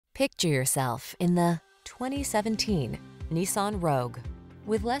Picture yourself in the 2017 Nissan Rogue.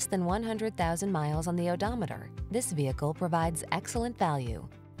 With less than 100,000 miles on the odometer, this vehicle provides excellent value.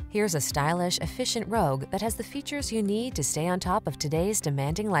 Here's a stylish, efficient Rogue that has the features you need to stay on top of today's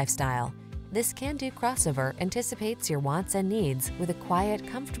demanding lifestyle. This can-do crossover anticipates your wants and needs with a quiet,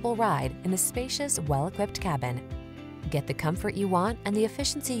 comfortable ride in a spacious, well-equipped cabin. Get the comfort you want and the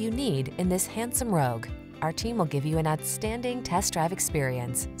efficiency you need in this handsome Rogue. Our team will give you an outstanding test drive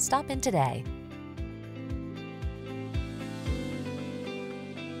experience. Stop in today.